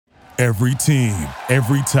Every team,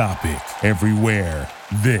 every topic, everywhere.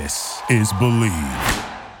 This is Believe.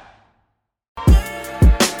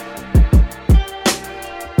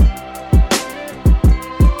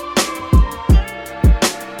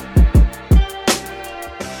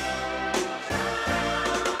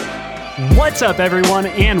 What's up, everyone,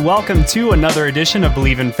 and welcome to another edition of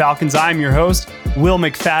Believe in Falcons. I'm your host, Will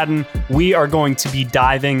McFadden. We are going to be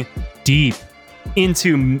diving deep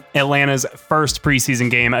into Atlanta's first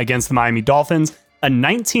preseason game against the Miami Dolphins, a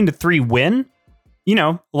 19-3 win. You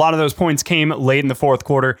know, a lot of those points came late in the fourth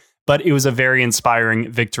quarter, but it was a very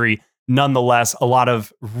inspiring victory. Nonetheless, a lot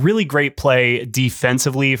of really great play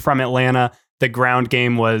defensively from Atlanta. The ground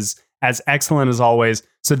game was as excellent as always.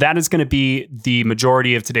 So that is going to be the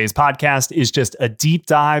majority of today's podcast, is just a deep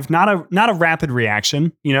dive, not a rapid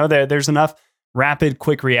reaction. You know, there's enough rapid,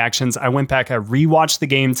 quick reactions. I went back, I rewatched the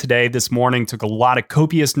game this morning, took a lot of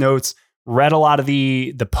copious notes, read a lot of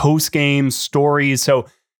the post-game stories. So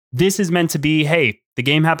this is meant to be, hey, the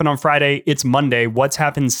game happened on Friday. It's Monday. What's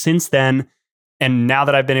happened since then? And now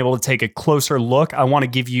that I've been able to take a closer look, I want to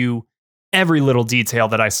give you every little detail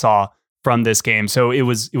that I saw from this game. So it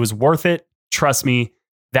was worth it. Trust me,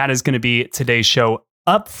 that is going to be today's show.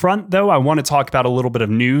 Up front, though, I want to talk about a little bit of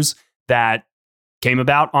news that came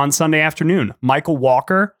about on Sunday afternoon. Mykal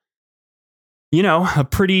Walker, you know, a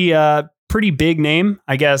pretty big name,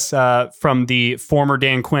 I guess, from the former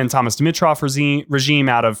Dan Quinn, Thomas Dimitroff regime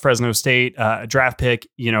out of Fresno State, a draft pick.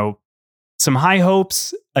 You know, some high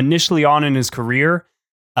hopes initially on in his career.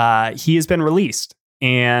 He has been released,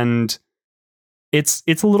 and it's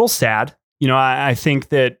a little sad. You know, I think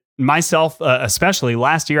that myself, especially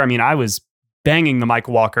last year, I mean, I was banging the Mykal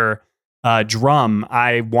Walker drum.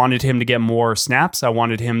 I wanted him to get more snaps. I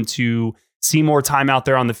wanted him to see more time out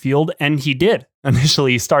there on the field, and he did.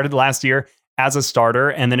 Initially, he started last year as a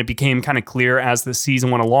starter, and then it became kind of clear as the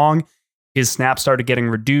season went along, his snaps started getting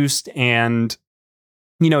reduced, and,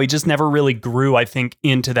 you know, he just never really grew, I think,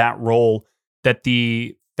 into that role that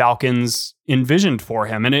the Falcons envisioned for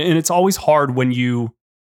him. And it's always hard when you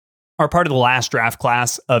are part of the last draft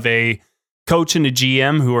class of a coach and a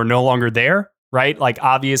GM who are no longer there, right? Like,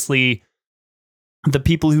 obviously, the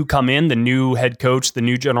people who come in, the new head coach, the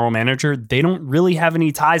new general manager, they don't really have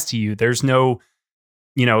any ties to you. There's no,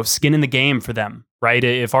 you know, skin in the game for them, right?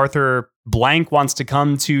 If Arthur Blank wants to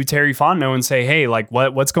come to Terry Fontenot and say, hey, like,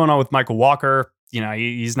 what's going on with Mykal Walker? You know,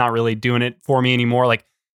 he's not really doing it for me anymore. Like,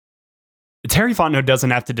 Terry Fontenot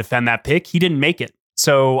doesn't have to defend that pick. He didn't make it.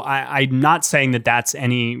 So I'm not saying that that's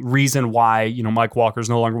any reason why, you know, Mykal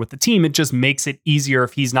Walker's no longer with the team. It just makes it easier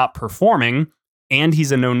if he's not performing and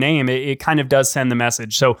he's a no name. It kind of does send the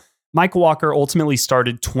message. So Mykal Walker ultimately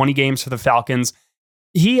started 20 games for the Falcons.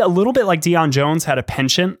 He, a little bit like Deion Jones, had a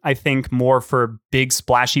penchant, I think, more for big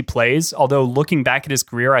splashy plays. Although looking back at his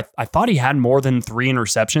career, I thought he had more than 3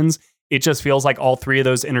 interceptions. It just feels like all 3 of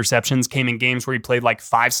those interceptions came in games where he played like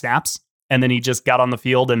 5 snaps and then he just got on the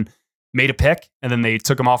field and made a pick, and then they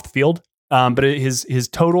took him off the field. But his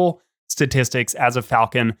total statistics as a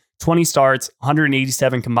Falcon: 20 starts,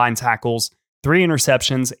 187 combined tackles, 3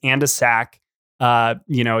 interceptions, and a sack.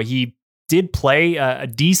 You know, he did play a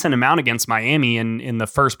decent amount against Miami in the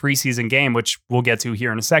first preseason game, which we'll get to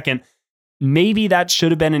here in a second. Maybe that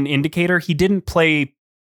should have been an indicator. He didn't play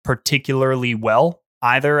particularly well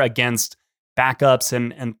either against backups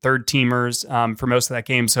and third teamers for most of that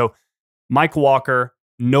game. So Mykal Walker,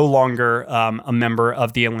 no longer a member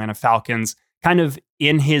of the Atlanta Falcons. Kind of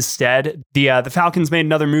in his stead, the Falcons made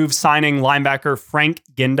another move, signing linebacker Frank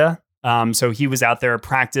Ginda. So he was out there at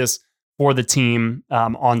practice for the team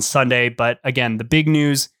on Sunday. But again, the big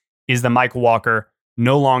news is that Mykal Walker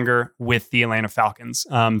no longer with the Atlanta Falcons.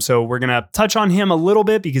 So we're going to touch on him a little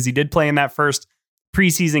bit because he did play in that first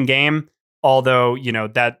preseason game. Although, you know,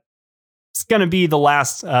 that's going to be the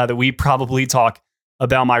last that we probably talk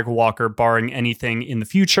about Mykal Walker, barring anything in the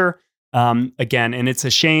future. Again, and it's a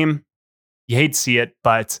shame. You hate to see it,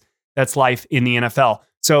 but that's life in the NFL.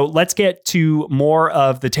 So let's get to more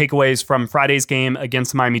of the takeaways from Friday's game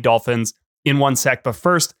against the Miami Dolphins in one sec. But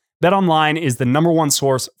first, BetOnline is the #1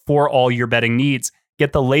 source for all your betting needs.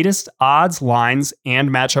 Get the latest odds, lines, and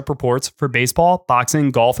matchup reports for baseball, boxing,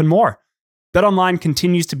 golf, and more. BetOnline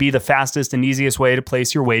continues to be the fastest and easiest way to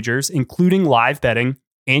place your wagers, including live betting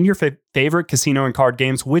and your favorite casino and card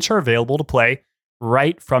games, which are available to play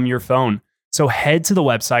right from your phone. So head to the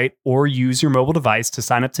website or use your mobile device to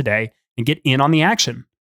sign up today and get in on the action.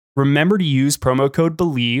 Remember to use promo code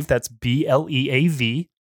BELIEVE, that's BLEAV,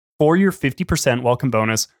 for your 50% welcome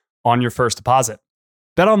bonus on your first deposit.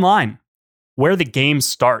 BetOnline, where the game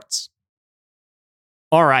starts.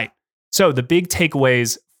 All right, so the big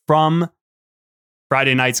takeaways from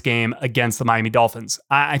Friday night's game against the Miami Dolphins.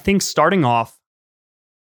 I think starting off,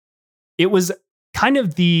 it was kind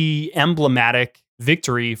of the emblematic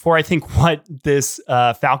victory for, I think, what this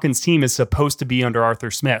Falcons team is supposed to be under Arthur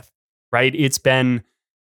Smith, right? It's been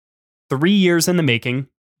 3 years in the making.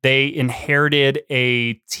 They inherited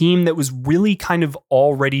a team that was really kind of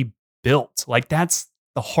already built. Like, that's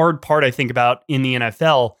the hard part, I think, about in the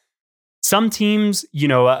NFL. Some teams,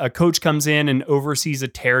 a coach comes in and oversees a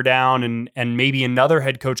teardown, and maybe another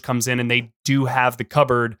head coach comes in and they do have the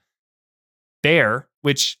cupboard bare,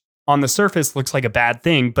 which on the surface looks like a bad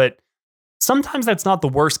thing, but sometimes that's not the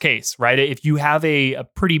worst case, right? If you have a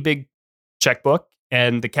pretty big checkbook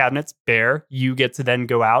and the cabinet's bare, you get to then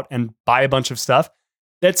go out and buy a bunch of stuff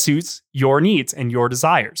that suits your needs and your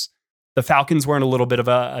desires. The Falcons were in a little bit of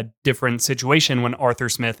a different situation when Arthur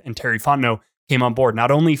Smith and Terry Fontenot came on board.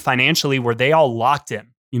 Not only financially were they all locked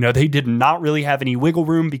in, they did not really have any wiggle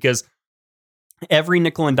room because every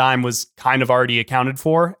nickel and dime was kind of already accounted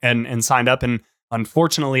for and signed up. And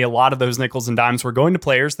unfortunately, a lot of those nickels and dimes were going to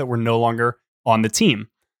players that were no longer on the team.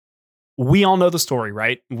 We all know the story,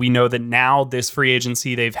 right? We know that now this free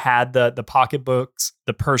agency, they've had the pocketbooks,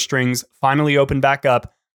 the purse strings finally opened back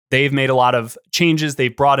up. They've made a lot of changes.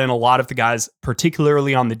 They've brought in a lot of the guys,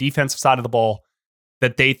 particularly on the defensive side of the ball,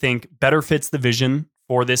 that they think better fits the vision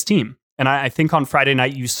for this team. And I think on Friday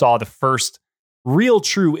night, you saw the first real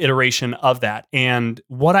true iteration of that. And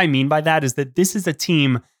what I mean by that is that this is a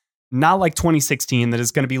team not like 2016 that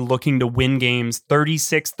is going to be looking to win games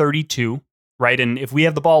 36-32, right? And if we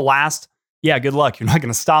have the ball last, yeah, good luck. You're not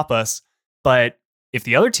going to stop us. But if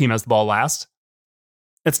the other team has the ball last,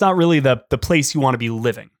 it's not really the place you want to be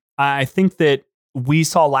living. I think that we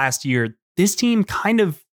saw last year, this team kind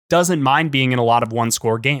of doesn't mind being in a lot of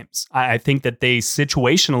one-score games. I think that they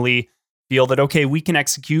situationally feel that, okay, we can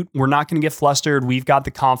execute. We're not going to get flustered. We've got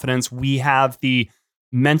the confidence. We have the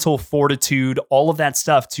mental fortitude, all of that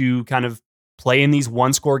stuff to kind of play in these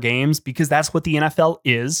one-score games because that's what the NFL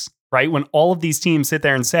is, right? When all of these teams sit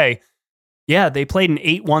there and say, yeah, they played in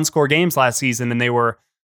 8 one-score games last season and they were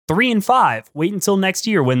 3-5. Wait until next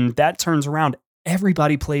year when that turns around.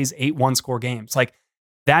 Everybody plays 8 one-score games. Like,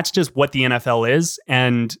 that's just what the NFL is.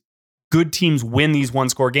 And good teams win these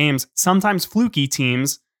one-score games. Sometimes fluky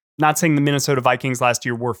teams, not saying the Minnesota Vikings last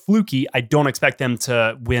year were fluky. I don't expect them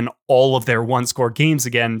to win all of their one-score games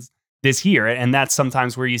again this year. And that's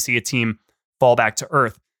sometimes where you see a team fall back to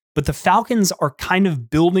earth. But the Falcons are kind of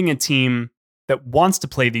building a team that wants to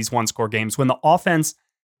play these one-score games. When the offense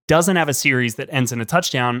doesn't have a series that ends in a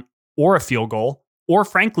touchdown or a field goal, or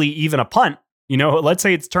frankly, even a punt, let's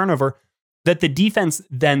say it's turnover, that the defense,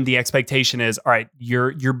 then the expectation is, all right,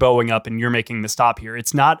 you're bowing up and you're making the stop here.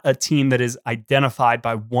 It's not a team that is identified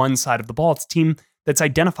by one side of the ball. It's a team that's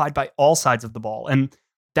identified by all sides of the ball. And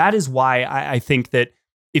that is why I think that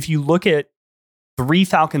if you look at 3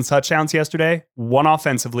 Falcons touchdowns yesterday, 1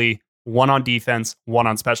 offensively, 1 on defense, 1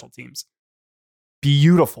 on special teams.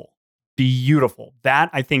 Beautiful. That,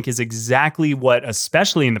 I think, is exactly what,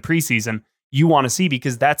 especially in the preseason, you want to see,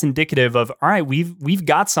 because that's indicative of, all right, we've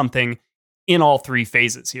got something in all 3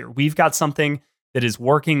 phases here. We've got something that is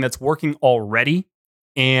working, that's working already.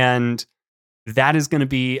 And that is going to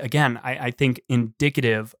be, again, I think,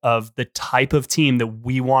 indicative of the type of team that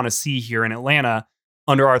we want to see here in Atlanta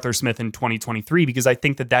under Arthur Smith in 2023, because I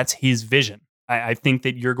think that that's his vision. I think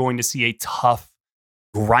that you're going to see a tough,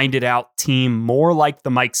 grinded out team, more like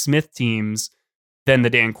the Mike Smith teams than the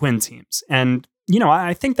Dan Quinn teams. And,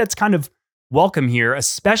 I think that's kind of welcome here,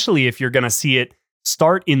 especially if you're going to see it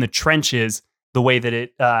start in the trenches the way that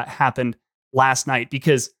it happened last night.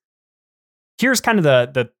 Because here's kind of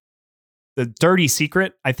the dirty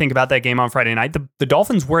secret, I think, about that game on Friday night. The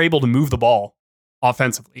Dolphins were able to move the ball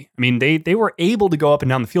offensively. I mean, they were able to go up and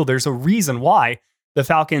down the field. There's a reason why the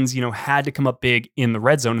Falcons, had to come up big in the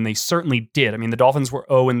red zone, and they certainly did. I mean, the Dolphins were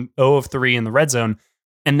 0 of 3 in the red zone,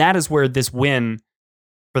 and that is where this win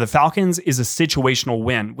for the Falcons is a situational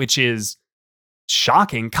win, which is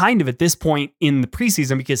shocking kind of at this point in the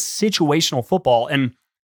preseason, because situational football, and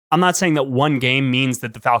I'm not saying that one game means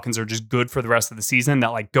that the Falcons are just good for the rest of the season,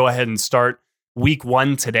 that like go ahead and start week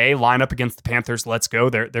 1 today, line up against the Panthers, let's go.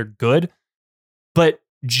 They're good. But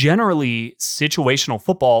generally, situational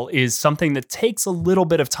football is something that takes a little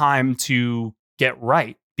bit of time to get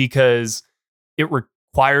right, because it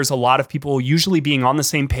requires a lot of people usually being on the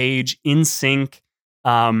same page, in sync,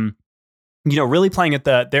 really playing at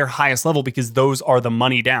their highest level, because those are the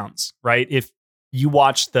money downs, right? If you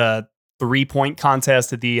watch the 3-point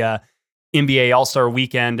contest at the NBA All-Star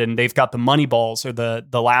Weekend, and they've got the money balls or the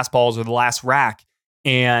last balls or the last rack,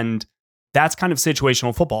 and that's kind of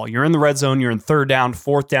situational football. You're in the red zone, you're in 3rd down,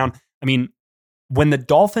 4th down. I mean, when the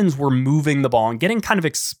Dolphins were moving the ball and getting kind of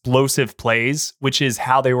explosive plays, which is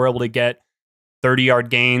how they were able to get 30-yard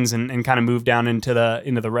gains and kind of move down into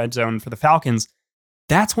the red zone for the Falcons,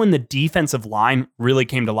 that's when the defensive line really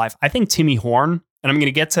came to life. I think Timmy Horn, and I'm going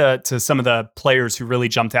to get to some of the players who really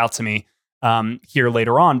jumped out to me here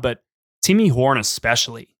later on, but Timmy Horn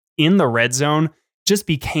especially in the red zone just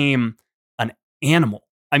became an animal.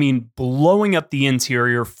 I mean, blowing up the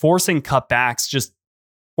interior, forcing cutbacks, just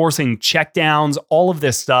forcing checkdowns, all of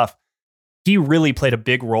this stuff. He really played a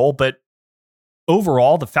big role, but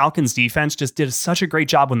overall, the Falcons defense just did such a great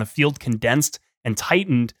job when the field condensed and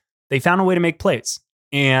tightened. They found a way to make plays.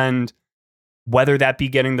 And whether that be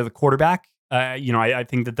getting to the quarterback, I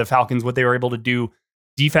think that the Falcons, what they were able to do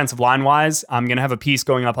defensive line-wise, I'm going to have a piece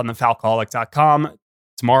going up on the Falcoholic.com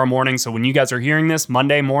tomorrow morning. So when you guys are hearing this,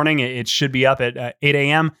 Monday morning, it should be up at 8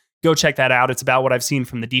 a.m. Go check that out. It's about what I've seen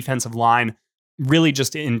from the defensive line, really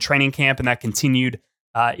just in training camp, and that continued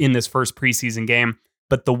in this first preseason game.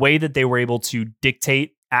 But the way that they were able to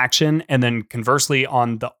dictate action, and then conversely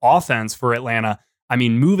on the offense for Atlanta, I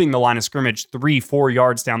mean, moving the line of scrimmage 3-4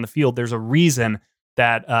 yards down the field, there's a reason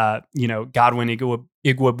that Godwin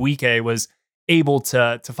Igwebuike was able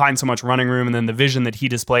to find so much running room, and then the vision that he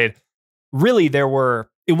displayed. Really,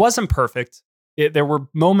 it wasn't perfect. There were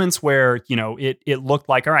moments where it looked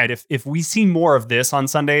like, all right, if we see more of this on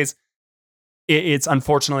Sundays, it's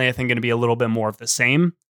unfortunately, I think, going to be a little bit more of the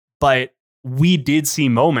same. But we did see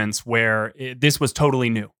moments where this was totally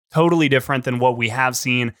new, totally different than what we have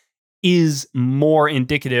seen, is more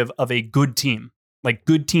indicative of a good team. Like,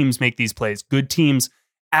 good teams make these plays. Good teams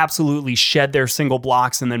absolutely shed their single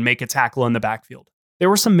blocks and then make a tackle in the backfield. There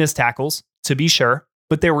were some missed tackles, to be sure,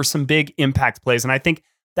 but there were some big impact plays. And I think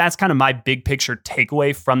that's kind of my big picture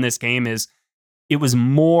takeaway from this game is it was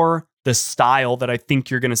more the style that I think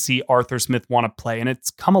you're going to see Arthur Smith want to play. And it's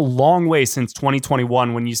come a long way since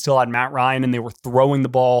 2021 when you still had Matt Ryan and they were throwing the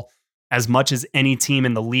ball as much as any team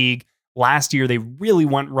in the league. Last year, they really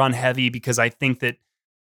went run heavy because I think that,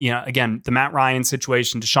 again, the Matt Ryan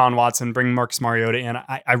situation, Deshaun Watson, bringing Marcus Mariota in,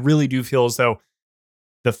 I really do feel as though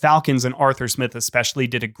the Falcons and Arthur Smith especially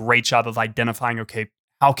did a great job of identifying, okay,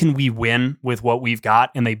 how can we win with what we've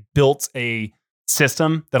got? And they built a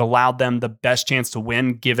system that allowed them the best chance to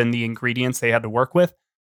win given the ingredients they had to work with.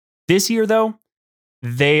 This year, though,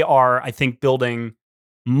 they are, I think, building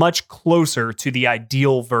much closer to the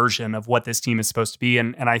ideal version of what this team is supposed to be.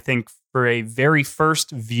 And I think for a very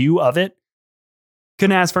first view of it,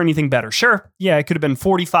 couldn't ask for anything better. Sure, yeah, it could have been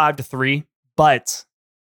 45-3, but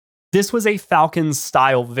this was a Falcons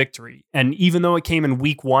style victory. And even though it came in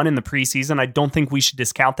week 1 in the preseason, I don't think we should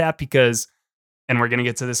discount that because, and we're going to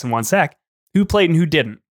get to this in one sec, who played and who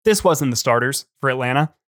didn't. This wasn't the starters for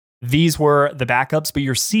Atlanta. These were the backups, but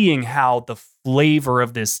you're seeing how the flavor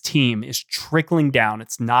of this team is trickling down.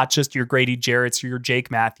 It's not just your Grady Jarrett's or your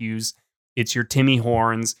Jake Matthews. It's your Timmy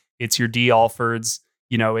Horns. It's your D. Alfords.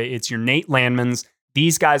 It's your Nate Landmans.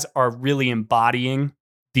 These guys are really embodying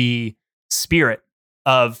the spirit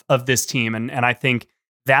of this team. And I think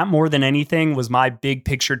that more than anything was my big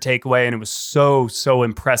picture takeaway. And it was so, so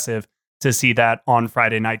impressive to see that on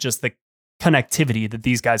Friday night. Just the connectivity that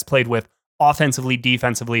these guys played with offensively,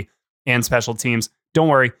 defensively, and special teams. Don't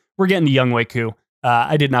worry, we're getting to Younghoe Koo.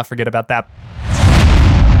 I did not forget about that.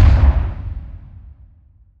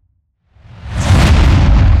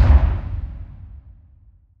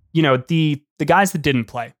 The guys that didn't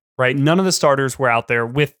play, right? None of the starters were out there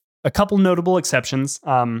with a couple notable exceptions,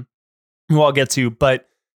 who I'll get to, but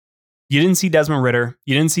you didn't see Desmond Ridder.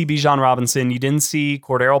 You didn't see Bijan Robinson. You didn't see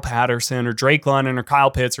Cordero Patterson or Drake London or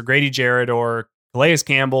Kyle Pitts or Grady Jarrett or Calais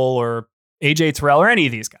Campbell or AJ Terrell or any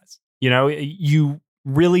of these guys. You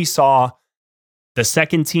really saw the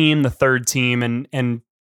second team, the third team. And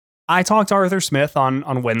I talked to Arthur Smith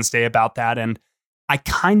on Wednesday about that. And I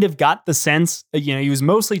kind of got the sense, he was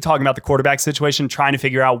mostly talking about the quarterback situation, trying to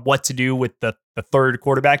figure out what to do with the third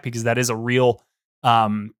quarterback, because that is a real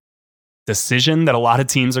decision that a lot of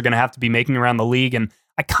teams are going to have to be making around the league. And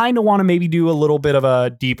I kind of want to maybe do a little bit of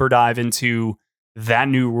a deeper dive into that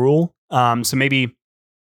new rule. So maybe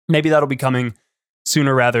that'll be coming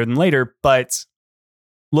sooner rather than later. But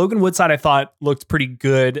Logan Woodside, I thought, looked pretty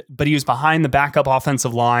good, but he was behind the backup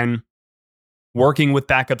offensive line, working with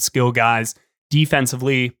backup skill guys.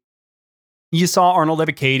 Defensively, you saw Arnold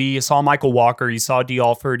Ebiketie, you saw Michael Walker, you saw D.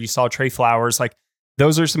 Alford, you saw Trey Flowers. Like,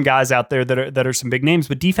 those are some guys out there that are some big names.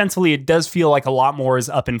 But defensively, it does feel like a lot more is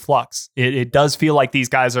up in flux. It does feel like these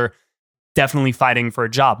guys are definitely fighting for a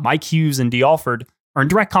job. Mike Hughes and D. Alford are in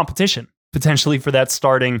direct competition, potentially for that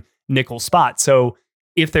starting nickel spot. So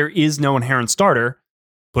if there is no inherent starter,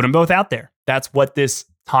 put them both out there. That's what this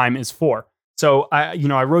time is for. So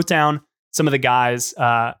I wrote down some of the guys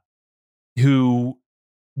who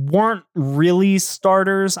weren't really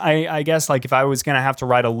starters. I guess like if I was going to have to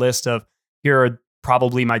write a list of here are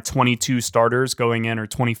probably my 22 starters going in, or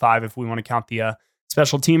 25 if we want to count the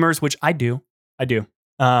special teamers, which I do.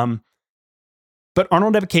 But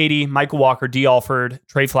Arnold Ebiketie, Mykal Walker, D. Alford,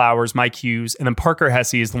 Trey Flowers, Mike Hughes, and then Parker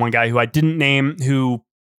Hesse is the one guy who I didn't name, who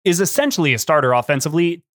is essentially a starter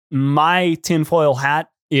offensively. My tinfoil hat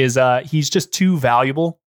is he's just too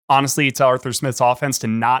valuable. Honestly, it's Arthur Smith's offense to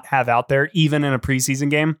not have out there, even in a preseason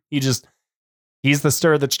game. He's the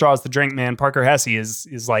stir that straws the drink, man. Parker Hesse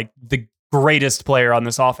is like the greatest player on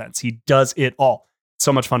this offense. He does it all.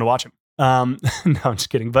 So much fun to watch him. No, I'm just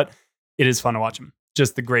kidding. But it is fun to watch him.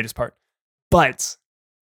 Just the greatest part. But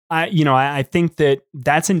I think that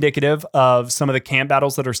that's indicative of some of the camp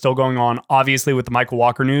battles that are still going on. Obviously, with the Mykal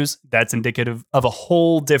Walker news, that's indicative of a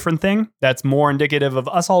whole different thing. That's more indicative of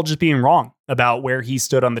us all just being wrong about where he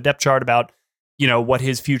stood on the depth chart, about what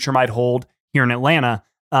his future might hold here in Atlanta.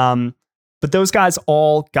 But those guys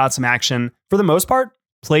all got some action for the most part.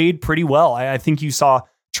 Played pretty well. I think you saw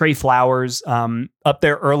Trey Flowers up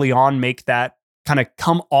there early on make that kind of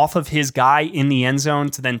come off of his guy in the end zone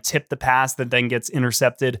to then tip the pass that then gets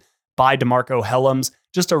intercepted by DeMarco Hellams.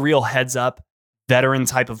 Just a real heads up veteran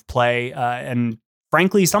type of play. And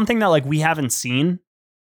frankly, something that like we haven't seen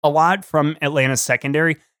a lot from Atlanta's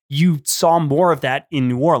secondary. You saw more of that in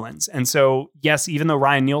New Orleans. And so, yes, even though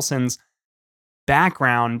Ryan Nielsen's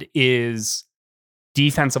background is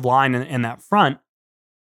defensive line in that front,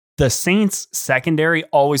 the Saints secondary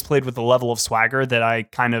always played with a level of swagger that I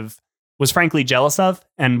kind of was frankly jealous of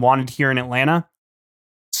and wanted here in Atlanta.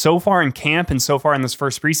 So far in camp and so far in this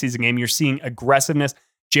first preseason game, you're seeing aggressiveness.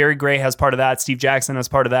 Jerry Gray has part of that. Steve Jackson has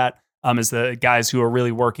part of that, as the guys who are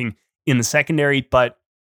really working in the secondary. But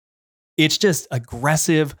it's just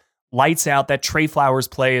aggressive, lights out. That Trey Flowers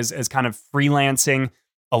play as kind of freelancing,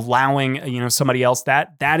 allowing somebody else.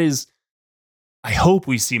 That is, I hope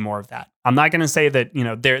we see more of that. I'm not going to say that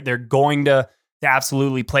they're going to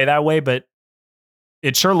absolutely play that way, but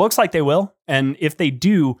it sure looks like they will. And if they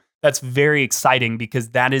do, that's very exciting, because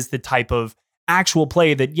that is the type of actual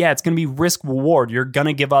play that, it's going to be risk reward. You're going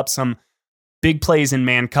to give up some big plays in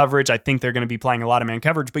man coverage. I think they're going to be playing a lot of man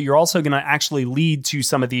coverage, but you're also going to actually lead to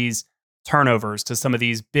some of these turnovers, to some of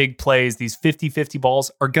these big plays. These 50-50 balls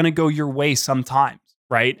are going to go your way sometimes,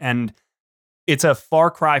 right? And it's a far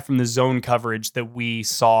cry from the zone coverage that we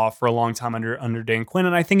saw for a long time under Dan Quinn.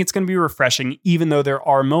 And I think it's going to be refreshing, even though there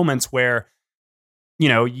are moments where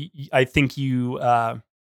I think you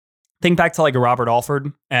think back to like a Robert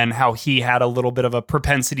Alford and how he had a little bit of a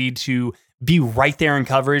propensity to be right there in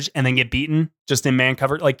coverage and then get beaten just in man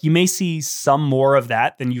coverage. Like, you may see some more of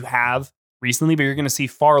that than you have recently, but you're going to see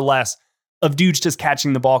far less of dudes just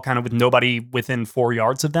catching the ball kind of with nobody within 4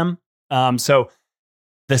 yards of them. So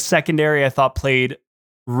the secondary, I thought, played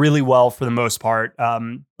really well for the most part,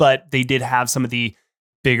 but they did have some of the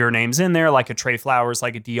bigger names in there, like a Trey Flowers,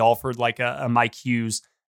 like a D. Alford, like a Mike Hughes.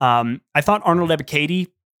 I thought Arnold Ebiketie,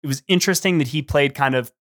 it was interesting that he played kind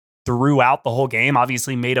of throughout the whole game.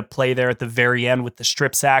 Obviously made a play there at the very end with the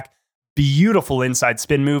strip sack. Beautiful inside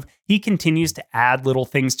spin move. He continues to add little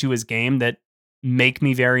things to his game that make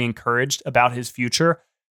me very encouraged about his future.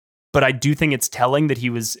 But I do think it's telling that he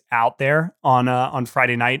was out there on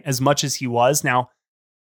Friday night as much as he was. Now,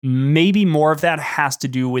 maybe more of that has to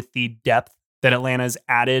do with the depth that Atlanta's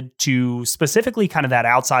added to specifically kind of that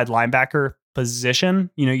outside linebacker position.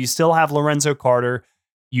 You still have Lorenzo Carter.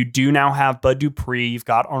 You do now have Bud Dupree. You've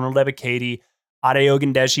got Arnold Ebiketie, Ade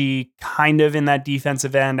Ogundeji, kind of in that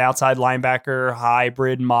defensive end, outside linebacker,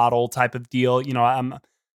 hybrid model type of deal. I'm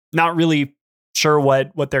not really sure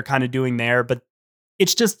what they're kind of doing there, but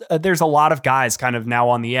it's just, there's a lot of guys kind of now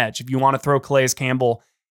on the edge. If you want to throw Calais Campbell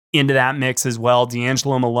into that mix as well,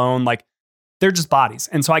 D'Angelo Malone, like, they're just bodies.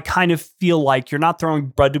 And so I kind of feel like you're not throwing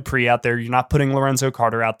Bud Dupree out there. You're not putting Lorenzo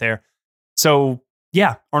Carter out there. So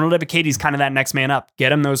yeah, Arnold Ebiketie's kind of that next man up.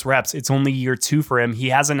 Get him those reps. It's only year 2 for him. He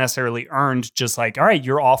hasn't necessarily earned just like, all right,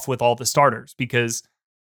 you're off with all the starters, because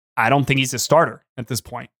I don't think he's a starter at this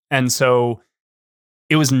point. And so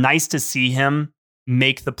it was nice to see him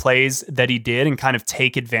make the plays that he did and kind of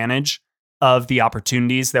take advantage of the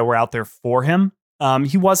opportunities that were out there for him.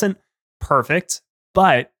 He wasn't perfect,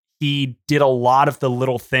 but he did a lot of the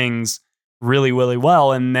little things really, really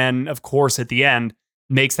well. And then, of course, at the end,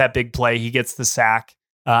 makes that big play. He gets the sack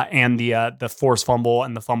and the forced fumble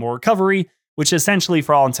and the fumble recovery, which essentially,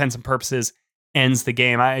 for all intents and purposes, ends the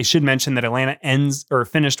game. I should mention that Atlanta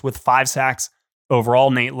finished with 5 sacks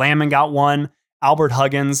overall. Nate Landman got 1. Albert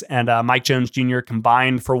Huggins and Mike Jones Jr.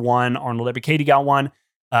 combined for 1. Arnold Ebiketie got 1.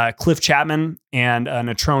 Cliff Chapman and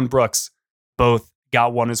Natrone Brooks both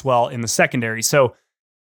got one as well in the secondary. So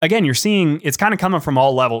again, you're seeing it's kind of coming from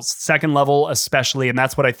all levels, second level especially, and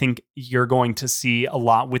that's what I think you're going to see a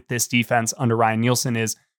lot with this defense under Ryan Nielsen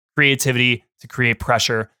is creativity to create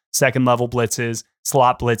pressure, second level blitzes,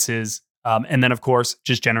 slot blitzes, and then of course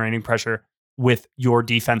just generating pressure with your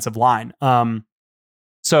defensive line.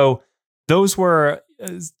 So those were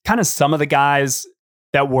kind of some of the guys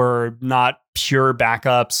that were not pure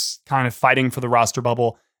backups, kind of fighting for the roster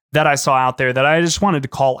bubble that I saw out there that I just wanted to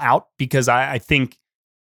call out because I think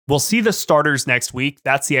we'll see the starters next week.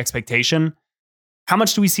 That's the expectation. How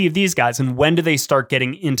much do we see of these guys and when do they start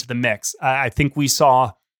getting into the mix? I think we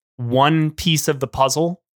saw one piece of the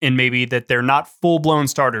puzzle in maybe that they're not full-blown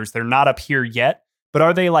starters. They're not up here yet, but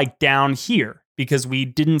are they like down here? Because we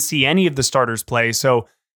didn't see any of the starters play. So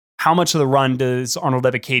how much of the run does Arnold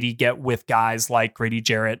Ebiketie get with guys like Grady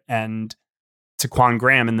Jarrett and Taquan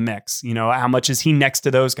Graham in the mix? You know, how much is he next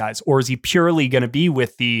to those guys? Or is he purely going to be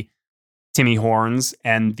with the Timmy Horns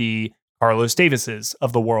and the Carlos Davises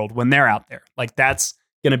of the world when they're out there? Like that's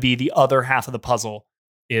going to be the other half of the puzzle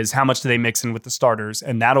is how much do they mix in with the starters?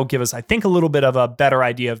 And that'll give us, I think, a little bit of a better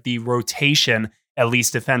idea of the rotation, at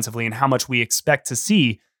least defensively, and how much we expect to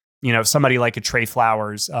see, you know, somebody like a Trey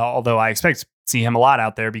Flowers, although I expect to see him a lot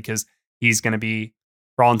out there because he's going to be,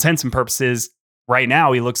 for all intents and purposes, right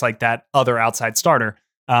now, he looks like that other outside starter.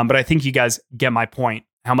 But I think you guys get my point.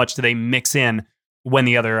 How much do they mix in when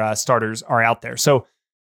the other starters are out there? So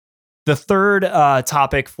the third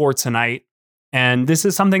topic for tonight, and this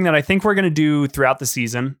is something that I think we're going to do throughout the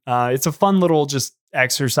season. It's a fun little just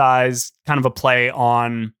exercise, kind of a play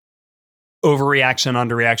on overreaction,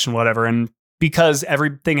 underreaction, whatever. And because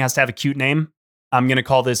everything has to have a cute name, I'm going to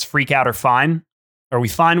call this freak out or fine. Are we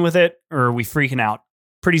fine with it or are we freaking out?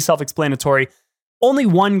 Pretty self-explanatory. Only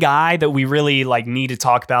one guy that we really need to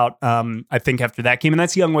talk about, I think, after that game, and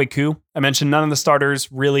that's Younghoe Koo. I mentioned none of the starters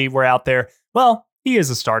really were out there. Well, he is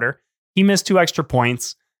a starter. He missed 2 extra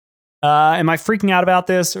points. Am I freaking out about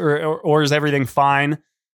this or is everything fine?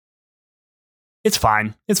 It's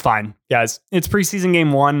fine. It's fine, guys. It's preseason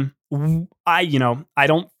game 1. I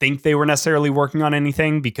don't think they were necessarily working on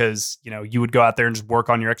anything because, you would go out there and just work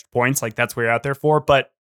on your extra points. Like that's what you're out there for.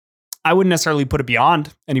 But I wouldn't necessarily put it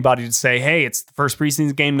beyond anybody to say, hey, it's the first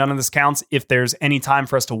preseason game. None of this counts. If there's any time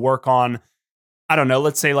for us to work on, I don't know,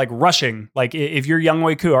 let's say like rushing, like if you're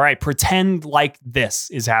Younghoe Koo, all right, pretend like this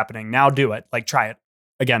is happening. Now do it. Like try it.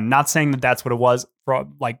 Again, not saying that that's what it was.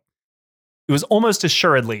 It was almost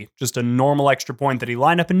assuredly just a normal extra point that he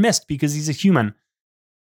lined up and missed because he's a human.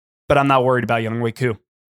 But I'm not worried about Younghoe Koo.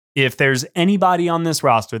 If there's anybody on this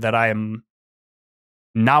roster that I am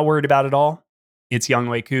not worried about at all, it's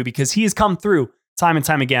Younghoe Koo because he has come through time and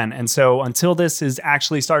time again. And so until this is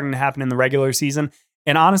actually starting to happen in the regular season,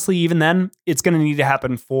 and honestly, even then, it's going to need to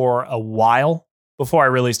happen for a while before I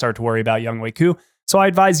really start to worry about Younghoe Koo. So I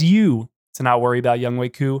advise you to not worry about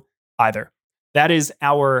Younghoe Koo either. That is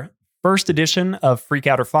our first edition of Freak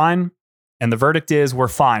Out or Fine. And the verdict is we're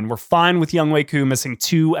fine. We're fine with Younghoe Koo missing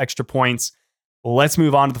 2 extra points. Let's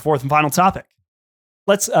move on to the fourth and final topic.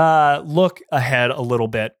 Let's look ahead a little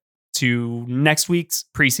bit to next week's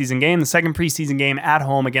preseason game, the second preseason game at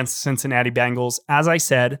home against the Cincinnati Bengals. As I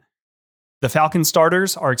said, the Falcons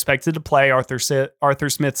starters are expected to play. Arthur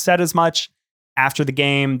Smith said as much after the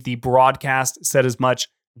game. The broadcast said as much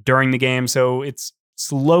during the game. So it's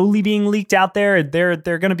slowly being leaked out there. They're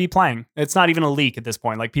going to be playing. It's not even a leak at this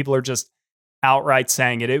point. Like people are just outright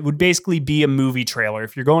saying it. It would basically be a movie trailer.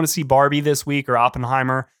 If you're going to see Barbie this week or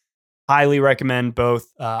Oppenheimer, highly recommend both.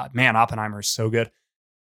 Man, Oppenheimer is so good.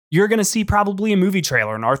 You're going to see probably a movie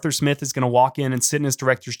trailer, and Arthur Smith is going to walk in and sit in his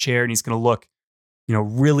director's chair, and he's going to look,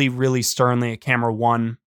 really, really sternly at camera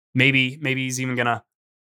one. Maybe he's even going to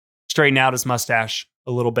straighten out his mustache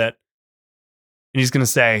a little bit, and he's going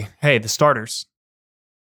to say, "Hey, the starters,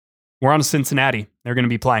 we're on to Cincinnati. They're going to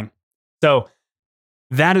be playing." So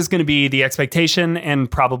that is going to be the expectation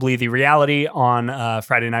and probably the reality on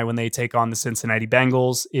Friday night when they take on the Cincinnati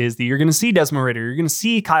Bengals is that you're going to see Desmond Ridder, you're going to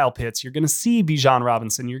see Kyle Pitts, you're going to see Bijan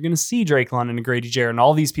Robinson, you're going to see Drake London and Grady Jarrett and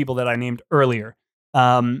all these people that I named earlier.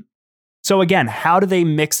 So again, how do they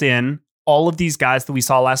mix in all of these guys that we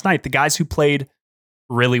saw last night, the guys who played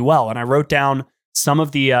really well? And I wrote down some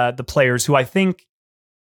of the players who I think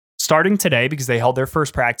starting today because they held their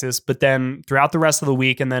first practice, but then throughout the rest of the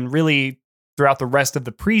week and then really throughout the rest of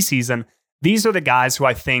the preseason, these are the guys who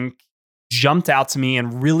I think jumped out to me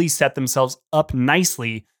and really set themselves up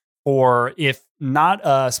nicely for, if not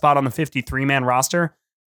a spot on the 53-man roster,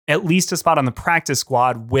 at least a spot on the practice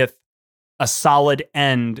squad with a solid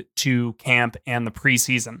end to camp and the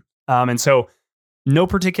preseason. And so no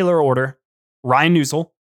particular order. Ryan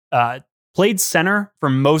Newsel played center for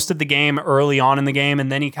most of the game early on in the game,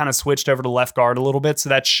 and then he kind of switched over to left guard a little bit. So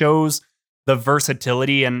that shows the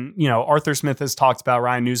versatility. And, Arthur Smith has talked about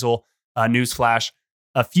Ryan Newsel, newsflash,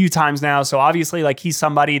 a few times now. So obviously, like, he's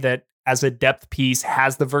somebody that as a depth piece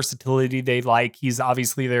has the versatility they like. He's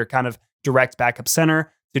obviously their kind of direct backup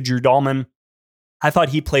center to Drew Dahlman. I thought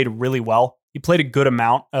he played really well. He played a good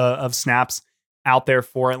amount of snaps out there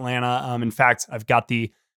for Atlanta. In fact, I've got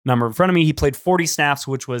the number in front of me. He played 40 snaps,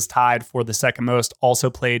 which was tied for the second most. Also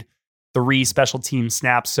played 3 special team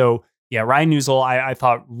snaps. So yeah, Ryan Newsel, I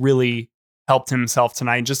thought really helped himself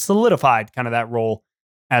tonight and just solidified kind of that role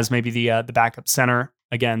as maybe the backup center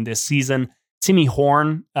again this season. Timmy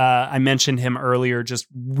Horn, I mentioned him earlier, just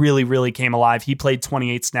really, really came alive. He played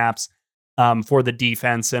 28 snaps for the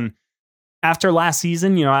defense. And after last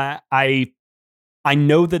season, I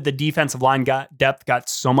know that the defensive line depth got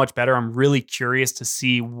so much better. I'm really curious to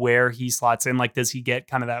see where he slots in. Like, does he get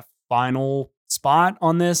kind of that final spot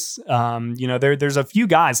on this? There's a few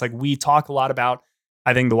guys, like we talk a lot about,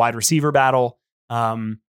 I think, the wide receiver battle.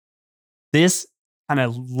 This kind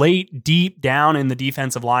of late, deep down in the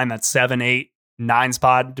defensive line, that 7, 8, 9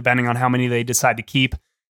 spot, depending on how many they decide to keep.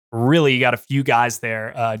 Really, you got a few guys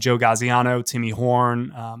there. Joe Gaziano, Timmy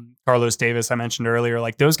Horn, Carlos Davis, I mentioned earlier.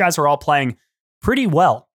 Like, those guys are all playing pretty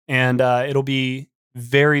well. And it'll be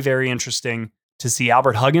very, very interesting to see.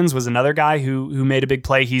 Albert Huggins was another guy who made a big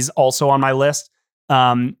play. He's also on my list.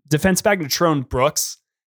 Defense back Natrone Brooks.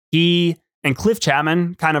 He and Cliff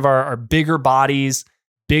Chapman kind of are bigger bodies,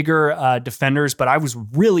 bigger defenders, but I was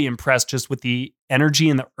really impressed just with the energy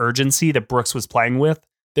and the urgency that Brooks was playing with.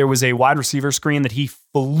 There was a wide receiver screen that he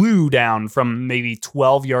flew down from maybe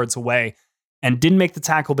 12 yards away and didn't make the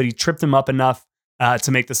tackle, but he tripped him up enough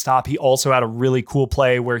to make the stop. He also had a really cool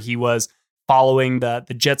play where he was following the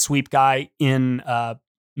jet sweep guy in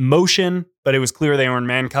motion, but it was clear they were in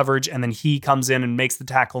man coverage, and then he comes in and makes the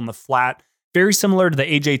tackle in the flat. Very similar to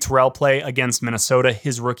the A.J. Terrell play against Minnesota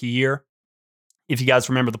his rookie year. If you guys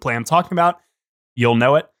remember the play I'm talking about, you'll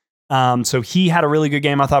know it. So he had a really good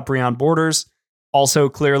game. I thought Breon Borders, also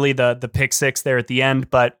clearly the pick 6 there at the end,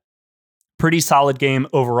 but pretty solid game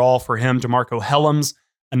overall for him. DeMarco Hellams,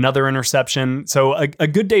 another interception. So a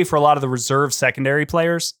good day for a lot of the reserve secondary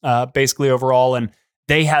players, basically overall. And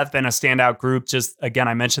they have been a standout group. Just, again,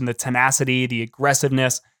 I mentioned the tenacity, the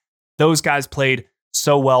aggressiveness. Those guys played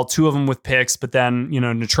so well, 2 of them with picks, but then,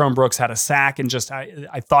 Natrone Brooks had a sack, and just,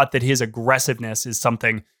 I thought that his aggressiveness is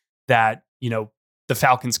something that, the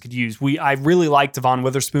Falcons could use. I really liked Devon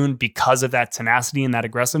Witherspoon because of that tenacity and that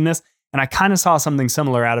aggressiveness. And I kind of saw something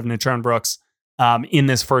similar out of Natrone Brooks in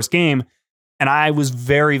this first game. And I was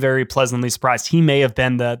very, very pleasantly surprised. He may have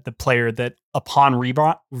been the player that upon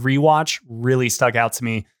rewatch really stuck out to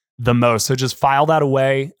me the most. So just file that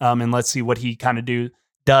away and let's see what he kind of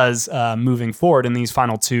does moving forward in these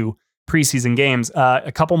final 2 preseason games.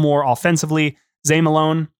 A couple more offensively. Xavier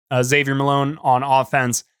Malone on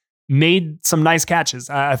offense made some nice catches.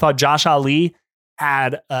 I thought Josh Ali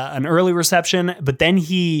had an early reception, but then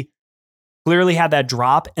he clearly had that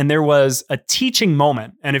drop, and there was a teaching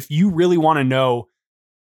moment. And if you really want to know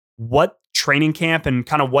what training camp and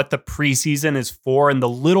kind of what the preseason is for and the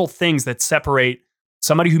little things that separate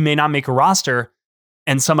somebody who may not make a roster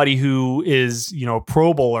and somebody who is, a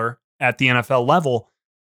Pro Bowler at the NFL level,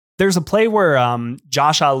 there's a play where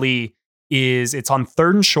Josh Ali it's on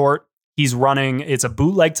 3rd and short. He's running. It's a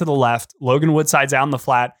bootleg to the left. Logan Woodside's out in the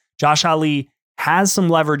flat. Josh Ali has some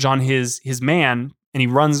leverage on his man, and he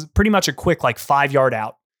runs pretty much a quick 5-yard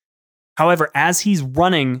out. However, as he's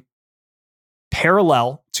running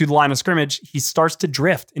parallel to the line of scrimmage, he starts to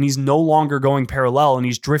drift, and he's no longer going parallel, and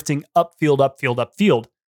he's drifting upfield.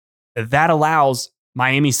 That allows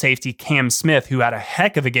Miami safety Cam Smith, who had a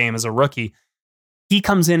heck of a game as a rookie. He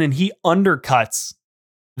comes in and he undercuts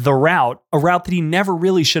the route, a route that he never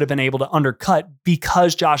really should have been able to undercut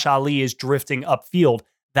because Josh Ali is drifting upfield.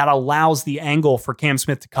 That allows the angle for Cam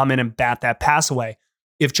Smith to come in and bat that pass away.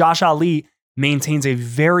 If Josh Ali maintains a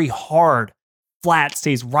very hard flat,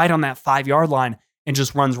 stays right on that 5-yard line and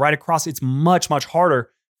just runs right across, it's much, much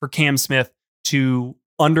harder for Cam Smith to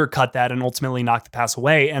undercut that and ultimately knock the pass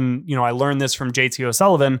away. And, I learned this from JT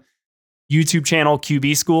O'Sullivan, YouTube channel,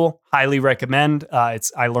 QB School, highly recommend.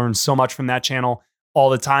 I learned so much from that channel all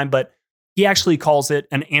the time, but he actually calls it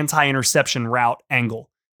an anti-interception route angle,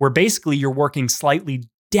 where basically you're working slightly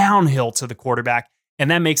downhill to the quarterback, and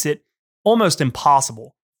that makes it almost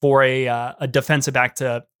impossible for a defensive back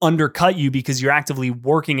to undercut you because you're actively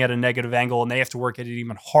working at a negative angle, and they have to work at an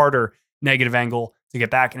even harder negative angle to get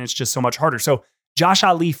back, and it's just so much harder. So Josh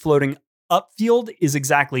Ali floating upfield is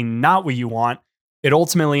exactly not what you want. it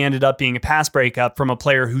ultimately ended up being a pass breakup from a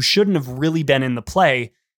player who shouldn't have really been in the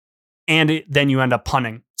play. And then you end up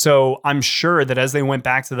punting. So I'm sure that as they went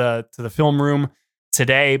back to the film room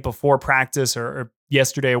today before practice or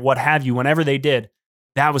yesterday or what have you, whenever they did,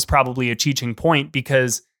 that was probably a teaching point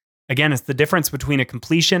because, again, it's the difference between a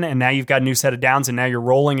completion and now you've got a new set of downs and now you're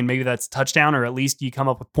rolling and maybe that's a touchdown or at least you come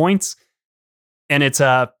up with points. And it's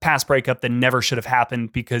a pass breakup that never should have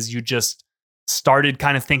happened because you just started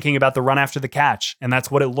kind of thinking about the run after the catch. And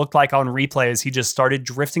that's what it looked like on replay as he just started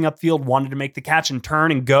drifting upfield, wanted to make the catch and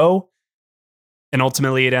turn and go. And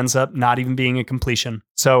ultimately it ends up not even being a completion.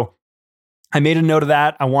 So I made a note of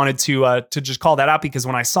that. I wanted to just call that out because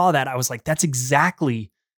when I saw that, I was like, that's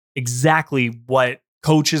exactly what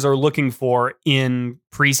coaches are looking for in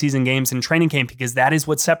preseason games and training camp, because that is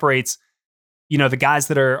what separates, the guys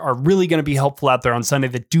that are really going to be helpful out there on Sunday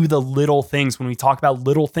that do the little things. When we talk about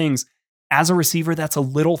little things as a receiver, that's a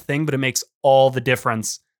little thing, but it makes all the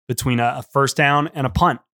difference between a first down and a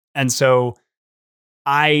punt. And so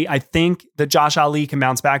I think that Josh Ali can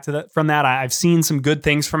bounce back from that. I've seen some good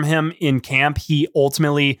things from him in camp. He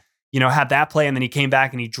ultimately, had that play and then he came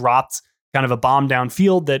back and he dropped kind of a bomb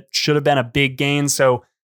downfield that should have been a big gain. So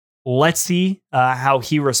let's see how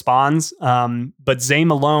he responds. But Zay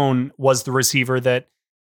Malone was the receiver that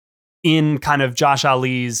in kind of Josh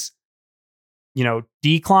Ali's,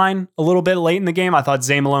 decline a little bit late in the game, I thought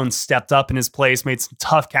Zay Malone stepped up in his place, made some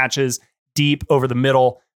tough catches deep over the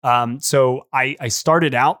middle. So I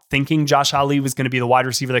started out thinking Josh Ali was going to be the wide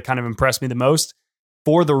receiver that kind of impressed me the most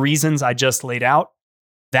for the reasons I just laid out.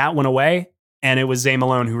 That went away, and it was Zay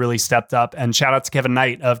Malone who really stepped up. And shout out to Kevin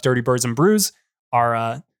Knight of Dirty Birds and Brews,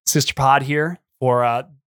 our sister pod here for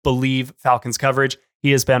Believe Falcons coverage.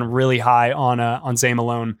 He has been really high on Zay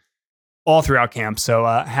Malone all throughout camp. So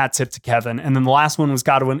hat tip to Kevin. And then the last one was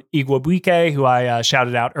Godwin Igwebuike, who I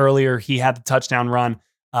shouted out earlier. He had the touchdown run.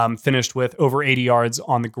 Finished with over 80 yards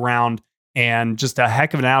on the ground and just a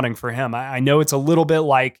heck of an outing for him. I know it's a little bit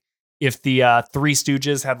like if the Three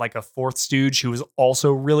Stooges had like a fourth stooge who was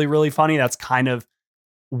also really, really funny. That's kind of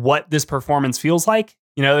what this performance feels like.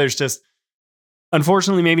 There's just,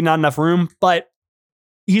 unfortunately, maybe not enough room, but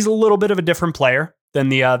he's a little bit of a different player than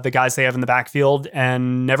the guys they have in the backfield,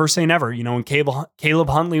 and never say never. When Caleb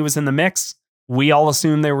Huntley was in the mix, we all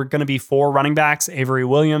assumed there were going to be 4 running backs. Avery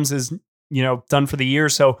Williams is done for the year.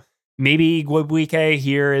 So maybe Igwebuike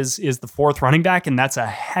here is the 4th running back, and that's a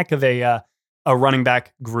heck of a running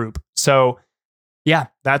back group. So yeah,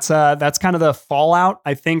 that's kind of the fallout,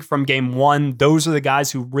 I think, from game 1. Those are the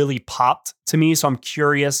guys who really popped to me. So I'm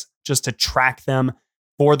curious just to track them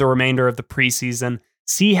for the remainder of the preseason,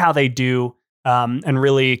 see how they do, and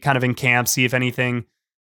really kind of in camp, see if anything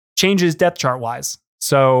changes depth chart wise.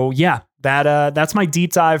 So yeah, that's my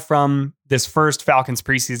deep dive from this first Falcons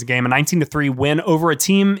preseason game, a 19-3 win over a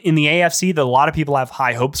team in the AFC that a lot of people have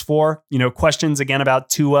high hopes for. Questions again about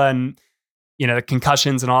Tua and, the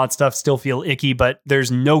concussions and all that stuff still feel icky, but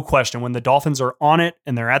there's no question when the Dolphins are on it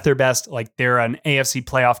and they're at their best, like they're an AFC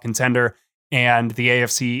playoff contender, and the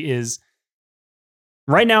AFC is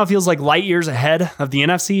right now, it feels like light years ahead of the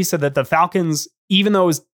NFC, so that the Falcons, even though it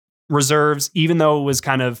was reserves, even though it was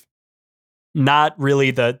kind of not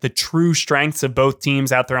really the true strengths of both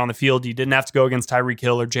teams out there on the field. You didn't have to go against Tyreek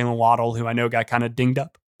Hill or Jalen Waddle, who I know got kind of dinged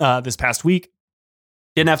up this past week.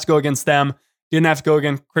 Didn't have to go against them. Didn't have to go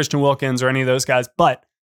against Christian Wilkins or any of those guys. But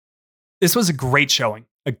this was a great showing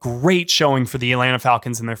for the Atlanta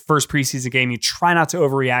Falcons in their first preseason game. You try not to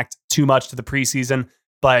overreact too much to the preseason,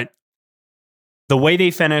 but the way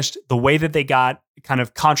they finished, the way that they got kind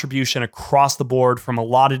of contribution across the board from a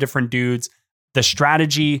lot of different dudes, the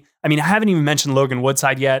strategy. I mean, I haven't even mentioned Logan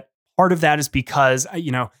Woodside yet. Part of that is because,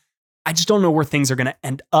 I just don't know where things are going to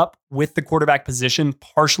end up with the quarterback position,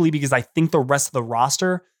 partially because I think the rest of the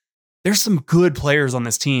roster, there's some good players on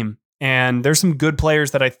this team. And there's some good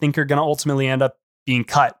players that I think are going to ultimately end up being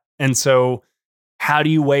cut. And so how do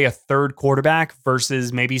you weigh a third quarterback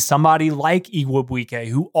versus maybe somebody like Igwebuike,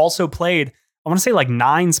 who also played, I want to say like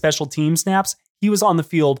 9 special team snaps. He was on the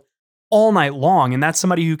field all night long. And that's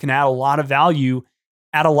somebody who can add a lot of value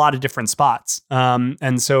at a lot of different spots.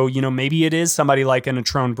 And so, maybe it is somebody like an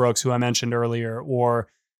Atrone Brooks, who I mentioned earlier, or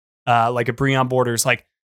like a Breon Borders. Like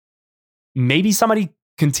maybe somebody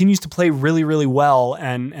continues to play really, really well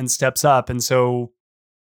and steps up. And so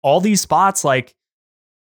all these spots, like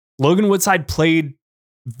Logan Woodside played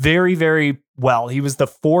very, very well. He was the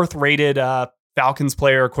 4th rated Falcons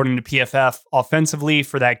player according to PFF offensively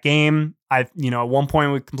for that game. At one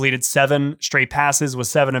point we completed 7 straight passes with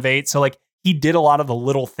 7 of 8. So like he did a lot of the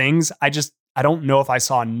little things. I don't know if I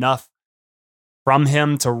saw enough from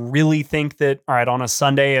him to really think that, all right, on a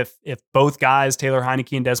Sunday, if both guys, Taylor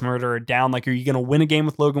Heineke and Desmond Ridder, are down, like, are you going to win a game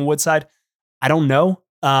with Logan Woodside? I don't know.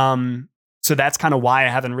 So that's kind of why I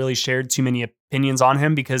haven't really shared too many opinions on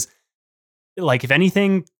him, because, like, if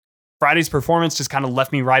anything, Friday's performance just kind of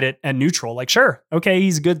left me right at neutral. Like, sure, okay,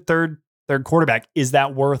 he's a good third quarterback. Is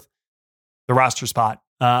that worth the roster spot?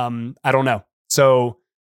 I don't know. So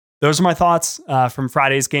those are my thoughts from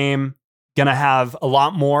Friday's game. Gonna have a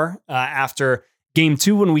lot more after game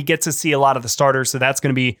 2 when we get to see a lot of the starters. So that's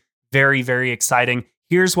going to be very, very exciting.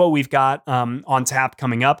 Here's what we've got on tap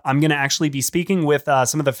coming up. I'm going to actually be speaking with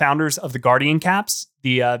some of the founders of the Guardian Caps,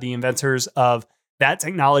 the inventors of that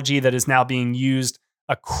technology that is now being used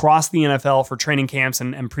across the NFL for training camps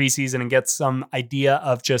and preseason, and get some idea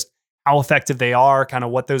of just how effective they are, kind of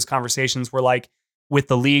what those conversations were like with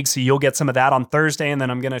the league. So you'll get some of that on Thursday. And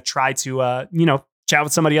then I'm going to try to, chat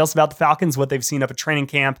with somebody else about the Falcons, what they've seen up at training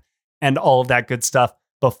camp and all of that good stuff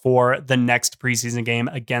before the next preseason game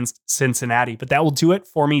against Cincinnati. But that will do it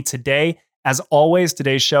for me today. As always,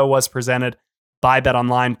 today's show was presented by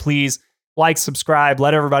BetOnline. Please like, subscribe,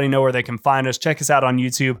 let everybody know where they can find us. Check us out on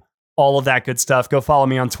YouTube, all of that good stuff. Go follow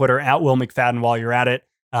me on Twitter at Will McFadden while you're at it.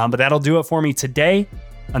 But that'll do it for me today.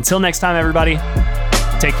 Until next time, everybody,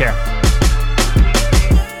 take care.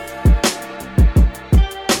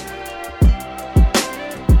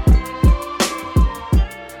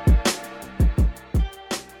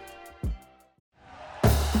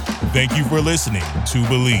 Thank you for listening to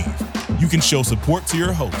Believe. You can show support to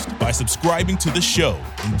your host by subscribing to the show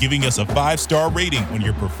and giving us a 5-star rating on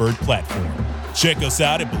your preferred platform. Check us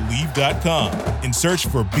out at Believe.com and search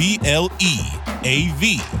for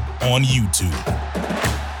BLEAV on YouTube.